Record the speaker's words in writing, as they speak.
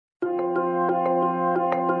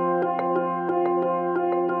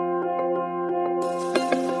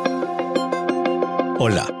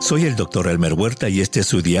Hola, soy el Dr. Elmer Huerta y esta es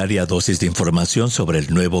su diaria dosis de información sobre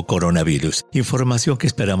el nuevo coronavirus. Información que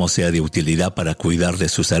esperamos sea de utilidad para cuidar de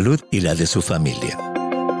su salud y la de su familia.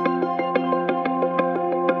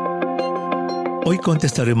 Hoy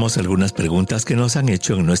contestaremos algunas preguntas que nos han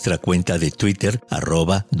hecho en nuestra cuenta de Twitter,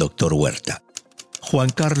 @Dr. Huerta.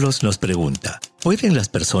 Juan Carlos nos pregunta, ¿pueden las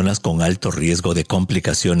personas con alto riesgo de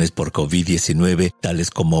complicaciones por COVID-19,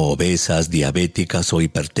 tales como obesas, diabéticas o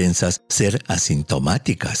hipertensas, ser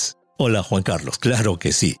asintomáticas? Hola Juan Carlos, claro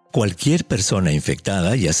que sí. Cualquier persona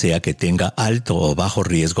infectada, ya sea que tenga alto o bajo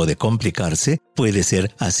riesgo de complicarse, puede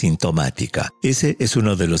ser asintomática. Ese es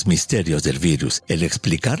uno de los misterios del virus, el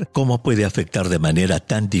explicar cómo puede afectar de manera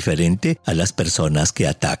tan diferente a las personas que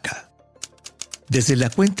ataca. Desde la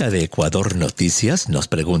cuenta de Ecuador Noticias nos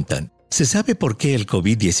preguntan, ¿se sabe por qué el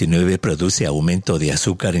COVID-19 produce aumento de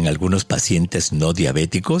azúcar en algunos pacientes no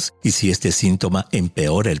diabéticos y si este síntoma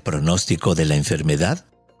empeora el pronóstico de la enfermedad?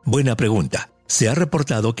 Buena pregunta. Se ha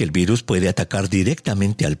reportado que el virus puede atacar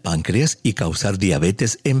directamente al páncreas y causar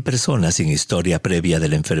diabetes en personas sin historia previa de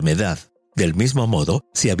la enfermedad. Del mismo modo,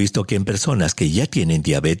 se ha visto que en personas que ya tienen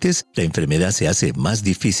diabetes, la enfermedad se hace más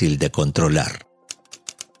difícil de controlar.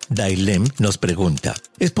 Dailem nos pregunta,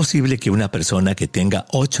 ¿es posible que una persona que tenga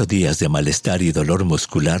 8 días de malestar y dolor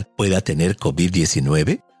muscular pueda tener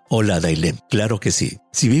COVID-19? Hola Dailem, claro que sí.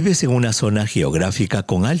 Si vives en una zona geográfica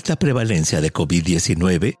con alta prevalencia de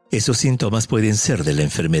COVID-19, esos síntomas pueden ser de la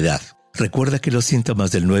enfermedad. Recuerda que los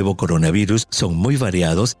síntomas del nuevo coronavirus son muy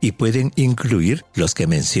variados y pueden incluir los que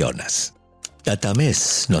mencionas.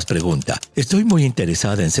 Tatamés nos pregunta, estoy muy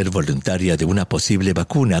interesada en ser voluntaria de una posible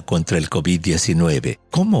vacuna contra el COVID-19.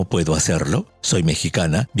 ¿Cómo puedo hacerlo? Soy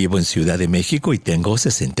mexicana, vivo en Ciudad de México y tengo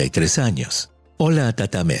 63 años. Hola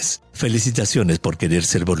Tatamés, felicitaciones por querer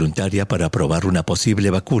ser voluntaria para probar una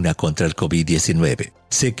posible vacuna contra el COVID-19.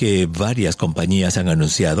 Sé que varias compañías han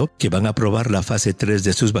anunciado que van a probar la fase 3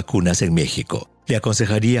 de sus vacunas en México. Le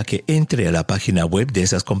aconsejaría que entre a la página web de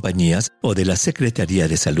esas compañías o de la Secretaría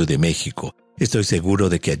de Salud de México. Estoy seguro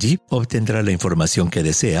de que allí obtendrá la información que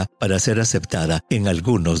desea para ser aceptada en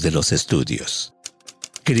algunos de los estudios.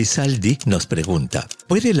 Crisaldi nos pregunta,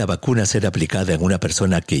 ¿puede la vacuna ser aplicada en una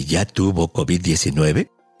persona que ya tuvo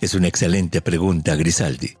COVID-19? Es una excelente pregunta,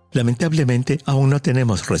 Grisaldi. Lamentablemente, aún no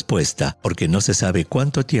tenemos respuesta porque no se sabe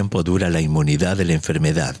cuánto tiempo dura la inmunidad de la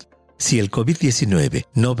enfermedad. Si el COVID-19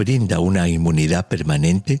 no brinda una inmunidad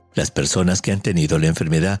permanente, las personas que han tenido la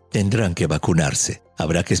enfermedad tendrán que vacunarse.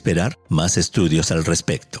 Habrá que esperar más estudios al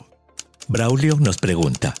respecto. Braulio nos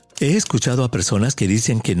pregunta, he escuchado a personas que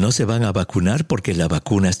dicen que no se van a vacunar porque la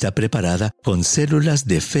vacuna está preparada con células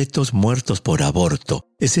de fetos muertos por aborto.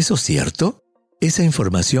 ¿Es eso cierto? Esa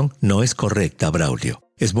información no es correcta, Braulio.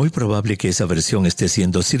 Es muy probable que esa versión esté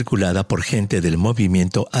siendo circulada por gente del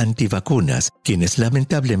movimiento antivacunas, quienes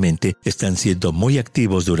lamentablemente están siendo muy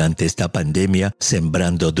activos durante esta pandemia,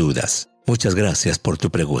 sembrando dudas. Muchas gracias por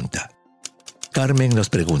tu pregunta. Carmen nos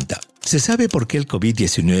pregunta, ¿se sabe por qué el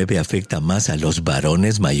COVID-19 afecta más a los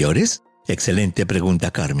varones mayores? Excelente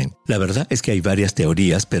pregunta, Carmen. La verdad es que hay varias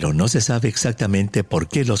teorías, pero no se sabe exactamente por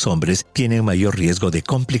qué los hombres tienen mayor riesgo de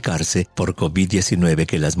complicarse por COVID-19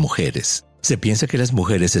 que las mujeres. Se piensa que las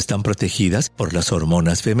mujeres están protegidas por las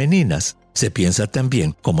hormonas femeninas. Se piensa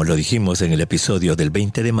también, como lo dijimos en el episodio del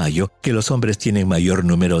 20 de mayo, que los hombres tienen mayor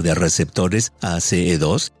número de receptores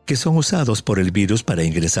ACE2 que son usados por el virus para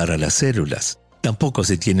ingresar a las células. Tampoco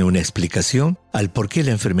se tiene una explicación al por qué la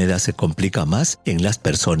enfermedad se complica más en las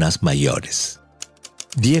personas mayores.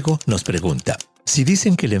 Diego nos pregunta, si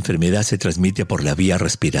dicen que la enfermedad se transmite por la vía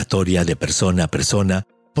respiratoria de persona a persona,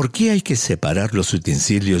 ¿por qué hay que separar los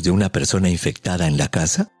utensilios de una persona infectada en la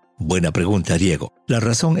casa? Buena pregunta, Diego. La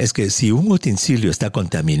razón es que si un utensilio está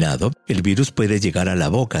contaminado, el virus puede llegar a la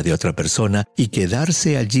boca de otra persona y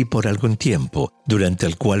quedarse allí por algún tiempo, durante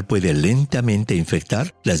el cual puede lentamente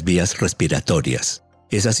infectar las vías respiratorias.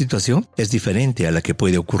 Esa situación es diferente a la que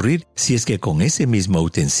puede ocurrir si es que con ese mismo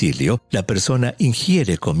utensilio la persona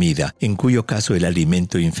ingiere comida, en cuyo caso el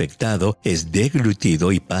alimento infectado es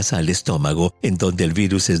deglutido y pasa al estómago, en donde el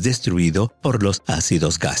virus es destruido por los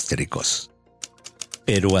ácidos gástricos.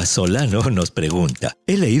 Pero Solano nos pregunta,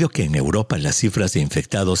 he leído que en Europa las cifras de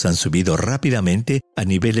infectados han subido rápidamente a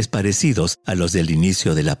niveles parecidos a los del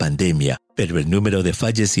inicio de la pandemia, pero el número de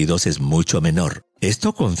fallecidos es mucho menor.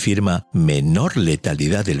 ¿Esto confirma menor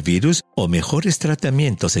letalidad del virus o mejores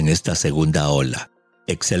tratamientos en esta segunda ola?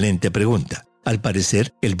 Excelente pregunta. Al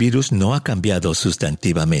parecer, el virus no ha cambiado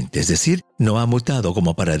sustantivamente, es decir, no ha mutado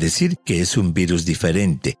como para decir que es un virus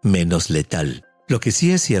diferente, menos letal. Lo que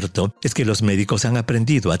sí es cierto es que los médicos han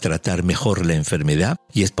aprendido a tratar mejor la enfermedad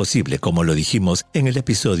y es posible, como lo dijimos en el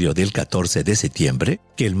episodio del 14 de septiembre,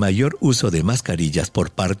 que el mayor uso de mascarillas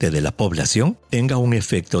por parte de la población tenga un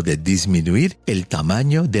efecto de disminuir el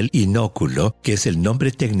tamaño del inóculo, que es el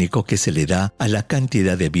nombre técnico que se le da a la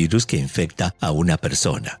cantidad de virus que infecta a una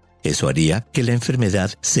persona. Eso haría que la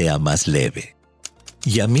enfermedad sea más leve.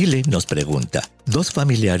 Yamile nos pregunta, 2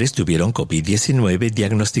 familiares tuvieron COVID-19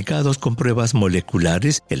 diagnosticados con pruebas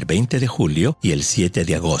moleculares el 20 de julio y el 7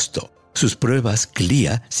 de agosto. Sus pruebas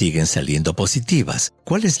CLIA siguen saliendo positivas.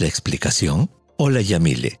 ¿Cuál es la explicación? Hola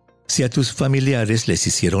Yamile. Si a tus familiares les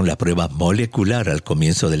hicieron la prueba molecular al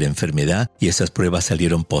comienzo de la enfermedad y esas pruebas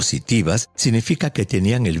salieron positivas, significa que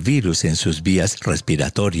tenían el virus en sus vías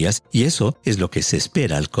respiratorias y eso es lo que se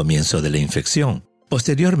espera al comienzo de la infección.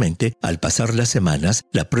 Posteriormente, al pasar las semanas,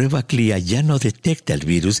 la prueba CLIA ya no detecta el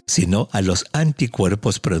virus, sino a los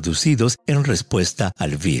anticuerpos producidos en respuesta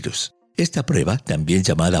al virus. Esta prueba, también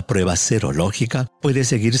llamada prueba serológica, puede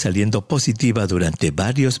seguir saliendo positiva durante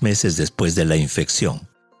varios meses después de la infección.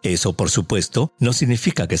 Eso, por supuesto, no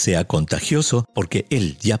significa que sea contagioso porque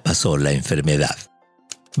él ya pasó la enfermedad.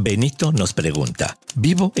 Benito nos pregunta,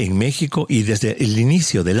 vivo en México y desde el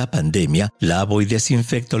inicio de la pandemia lavo y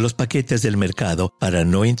desinfecto los paquetes del mercado para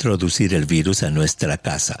no introducir el virus a nuestra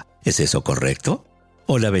casa. ¿Es eso correcto?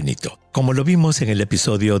 Hola Benito. Como lo vimos en el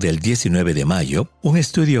episodio del 19 de mayo, un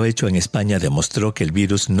estudio hecho en España demostró que el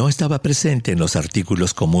virus no estaba presente en los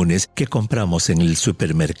artículos comunes que compramos en el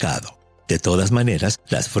supermercado. De todas maneras,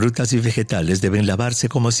 las frutas y vegetales deben lavarse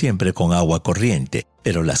como siempre con agua corriente,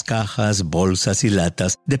 pero las cajas, bolsas y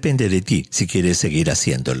latas depende de ti si quieres seguir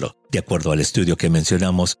haciéndolo. De acuerdo al estudio que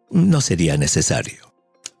mencionamos, no sería necesario.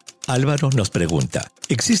 Álvaro nos pregunta,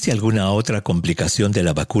 ¿existe alguna otra complicación de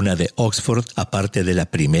la vacuna de Oxford aparte de la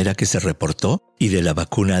primera que se reportó y de la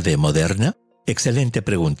vacuna de Moderna? Excelente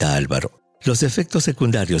pregunta, Álvaro. Los efectos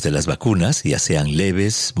secundarios de las vacunas, ya sean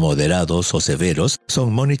leves, moderados o severos,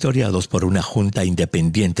 son monitoreados por una junta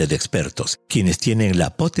independiente de expertos, quienes tienen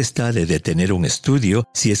la potestad de detener un estudio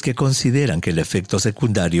si es que consideran que el efecto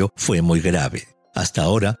secundario fue muy grave. Hasta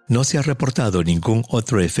ahora no se ha reportado ningún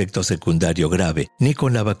otro efecto secundario grave, ni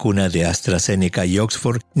con la vacuna de AstraZeneca y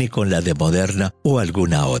Oxford, ni con la de Moderna o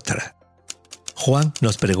alguna otra. Juan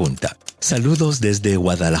nos pregunta, saludos desde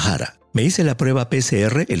Guadalajara. Me hice la prueba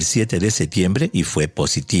PCR el 7 de septiembre y fue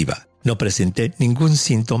positiva. No presenté ningún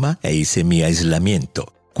síntoma e hice mi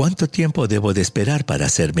aislamiento. ¿Cuánto tiempo debo de esperar para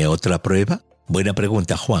hacerme otra prueba? Buena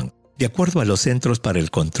pregunta, Juan. De acuerdo a los Centros para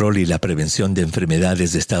el Control y la Prevención de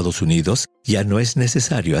Enfermedades de Estados Unidos, ya no es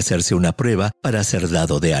necesario hacerse una prueba para ser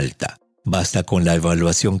dado de alta. Basta con la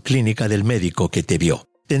evaluación clínica del médico que te vio.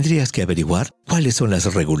 Tendrías que averiguar cuáles son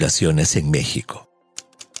las regulaciones en México.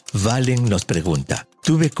 Valen nos pregunta,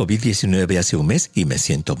 tuve COVID-19 hace un mes y me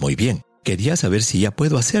siento muy bien. Quería saber si ya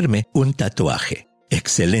puedo hacerme un tatuaje.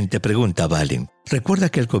 Excelente pregunta, Valen. Recuerda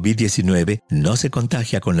que el COVID-19 no se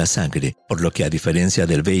contagia con la sangre, por lo que a diferencia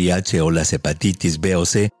del VIH o las hepatitis B o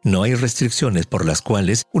C, no hay restricciones por las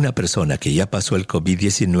cuales una persona que ya pasó el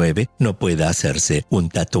COVID-19 no pueda hacerse un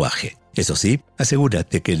tatuaje. Eso sí,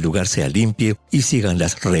 asegúrate que el lugar sea limpio y sigan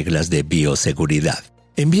las reglas de bioseguridad.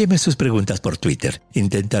 Envíeme sus preguntas por Twitter.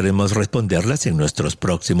 Intentaremos responderlas en nuestros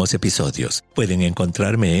próximos episodios. Pueden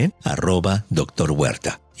encontrarme en @Dr.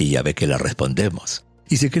 Huerta. Y ya ve que la respondemos.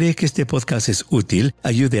 Y si cree que este podcast es útil,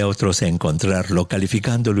 ayude a otros a encontrarlo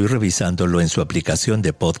calificándolo y revisándolo en su aplicación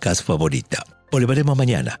de podcast favorita. Volveremos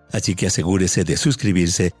mañana, así que asegúrese de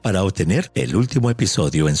suscribirse para obtener el último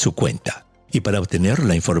episodio en su cuenta. Y para obtener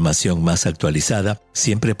la información más actualizada,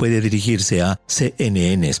 siempre puede dirigirse a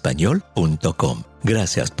cnnespañol.com.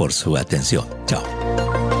 Gracias por su atención. Chao.